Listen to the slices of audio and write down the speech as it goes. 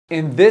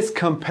In this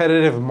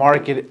competitive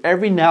market,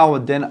 every now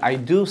and then I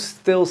do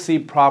still see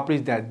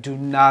properties that do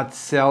not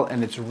sell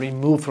and it's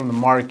removed from the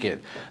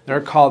market. They're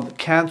called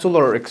canceled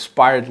or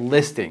expired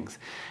listings.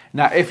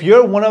 Now, if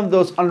you're one of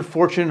those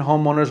unfortunate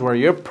homeowners where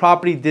your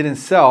property didn't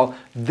sell,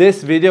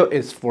 this video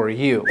is for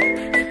you.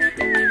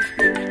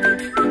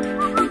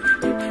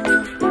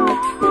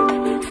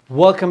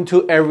 Welcome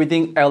to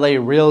Everything LA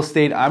Real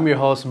Estate. I'm your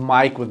host,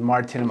 Mike with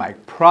Martin and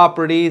Mike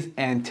Properties,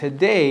 and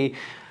today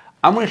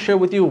I'm going to share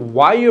with you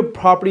why your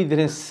property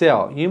didn't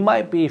sell. You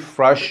might be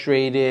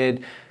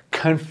frustrated,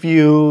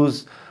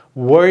 confused,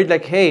 worried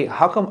like, hey,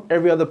 how come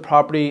every other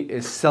property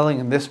is selling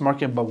in this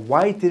market, but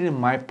why didn't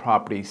my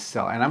property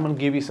sell? And I'm going to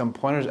give you some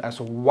pointers as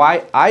to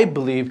why I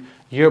believe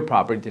your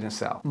property didn't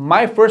sell.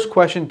 My first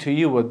question to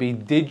you would be,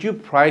 did you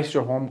price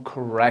your home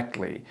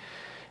correctly?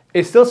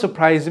 It still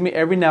surprises me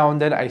every now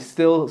and then. I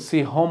still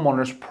see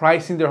homeowners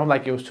pricing their home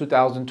like it was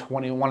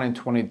 2021 and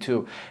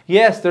 22.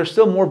 Yes, there's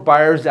still more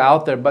buyers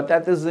out there, but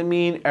that doesn't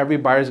mean every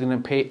buyer is going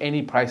to pay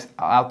any price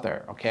out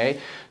there, okay?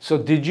 So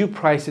did you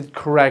price it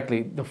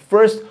correctly? The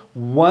first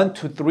 1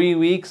 to 3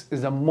 weeks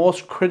is the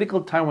most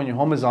critical time when your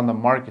home is on the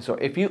market. So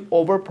if you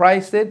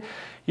overpriced it,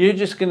 you're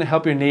just going to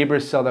help your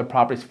neighbors sell their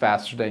properties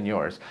faster than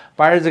yours.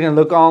 Buyers are going to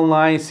look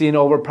online, see an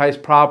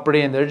overpriced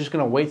property, and they're just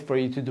going to wait for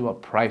you to do a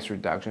price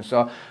reduction.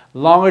 So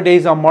longer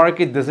days on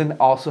market doesn't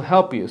also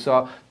help you.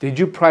 So did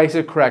you price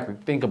it correctly?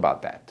 Think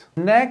about that.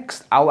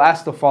 Next, I'll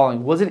ask the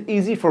following. Was it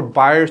easy for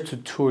buyers to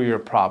tour your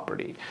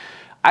property?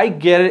 I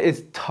get it,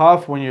 it's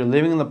tough when you're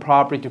living in the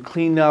property to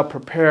clean up,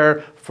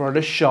 prepare for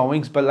the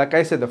showings, but like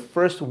I said, the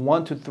first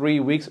 1 to 3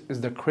 weeks is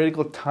the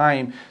critical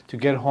time to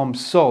get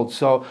homes sold.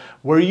 So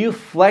were you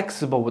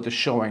flexible with the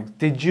showings?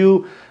 Did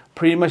you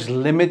pretty much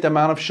limit the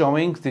amount of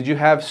showings? Did you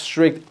have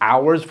strict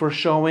hours for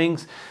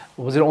showings?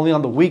 Was it only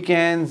on the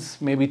weekends,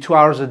 maybe 2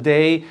 hours a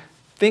day?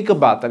 Think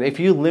about that. If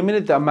you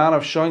limited the amount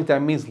of showings,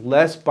 that means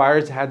less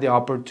buyers had the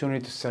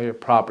opportunity to sell your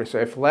property. So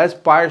if less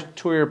buyers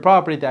tour your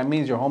property, that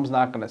means your home's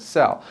not going to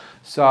sell.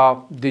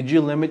 So did you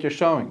limit your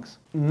showings?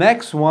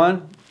 Next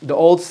one, the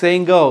old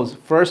saying goes,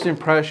 first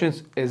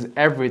impressions is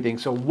everything.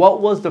 So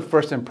what was the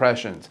first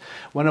impressions?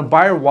 When a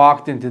buyer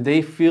walked in, did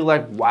they feel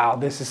like, wow,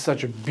 this is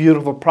such a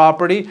beautiful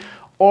property?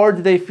 Or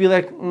do they feel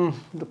like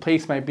the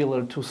place might be a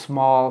little too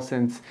small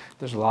since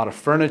there's a lot of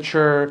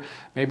furniture?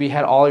 Maybe you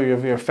had all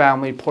of your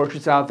family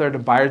portraits out there. The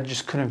buyer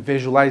just couldn't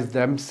visualize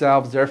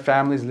themselves, their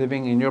families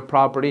living in your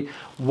property.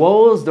 What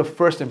was the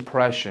first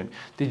impression?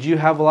 Did you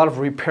have a lot of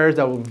repairs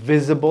that were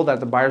visible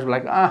that the buyers were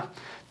like,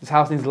 this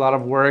house needs a lot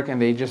of work,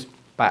 and they just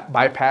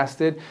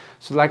bypassed it?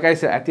 So like I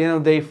said, at the end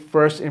of the day,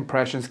 first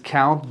impressions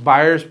count.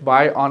 Buyers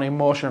buy on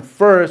emotion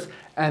first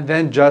and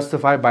then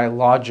justify by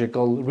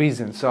logical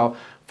reasons. So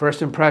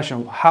first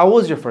impression, how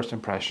was your first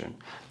impression?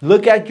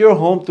 Look at your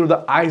home through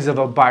the eyes of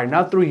a buyer,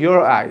 not through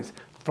your eyes,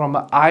 from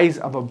the eyes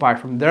of a buyer,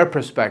 from their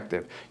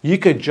perspective. You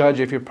could judge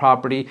if your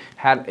property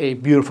had a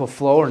beautiful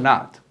flow or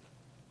not.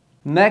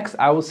 Next,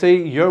 I would say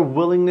your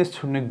willingness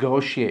to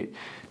negotiate.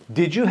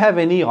 Did you have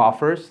any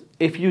offers?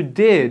 If you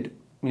did,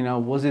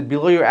 was it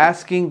below your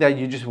asking that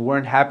you just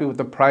weren't happy with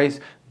the price?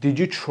 Did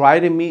you try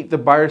to meet the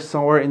buyer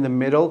somewhere in the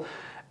middle?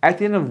 At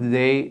the end of the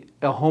day,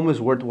 a home is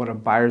worth what a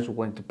buyer is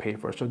willing to pay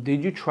for. So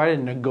did you try to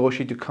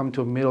negotiate to come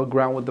to a middle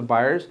ground with the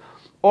buyers?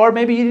 Or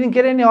maybe you didn't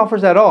get any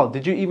offers at all.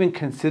 Did you even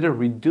consider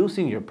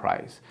reducing your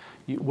price?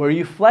 Were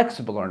you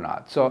flexible or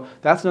not? So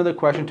that's another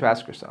question to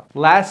ask yourself.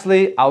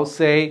 Lastly, I'll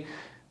say,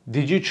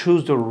 did you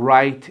choose the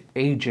right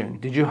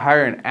agent? Did you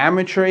hire an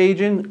amateur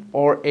agent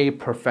or a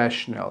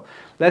professional?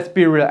 Let's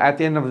be real, at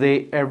the end of the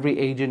day, every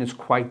agent is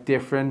quite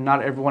different.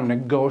 Not everyone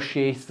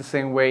negotiates the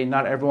same way.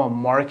 Not everyone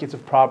markets a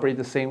property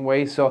the same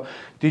way. So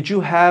did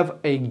you have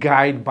a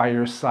guide by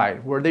your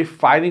side? Were they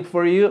fighting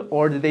for you,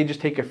 or did they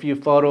just take a few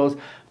photos,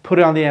 put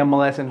it on the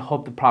MLS, and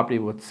hope the property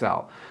would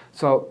sell?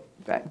 So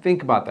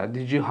think about that.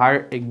 Did you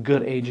hire a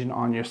good agent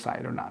on your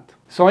side or not?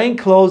 So in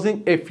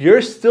closing, if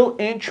you're still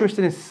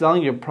interested in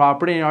selling your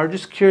property and are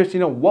just curious,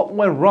 what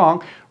went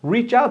wrong,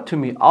 reach out to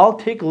me. I'll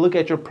take a look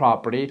at your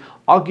property.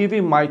 I'll give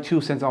you my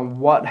 2 cents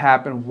on what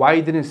happened, why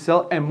it didn't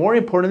sell, and more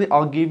importantly,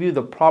 I'll give you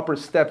the proper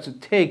steps to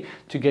take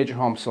to get your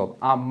home sold.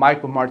 I'm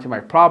Mike with Martin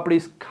Mike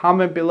Properties.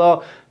 Comment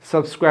below,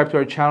 subscribe to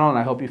our channel, and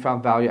I hope you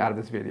found value out of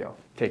this video.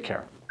 Take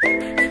care.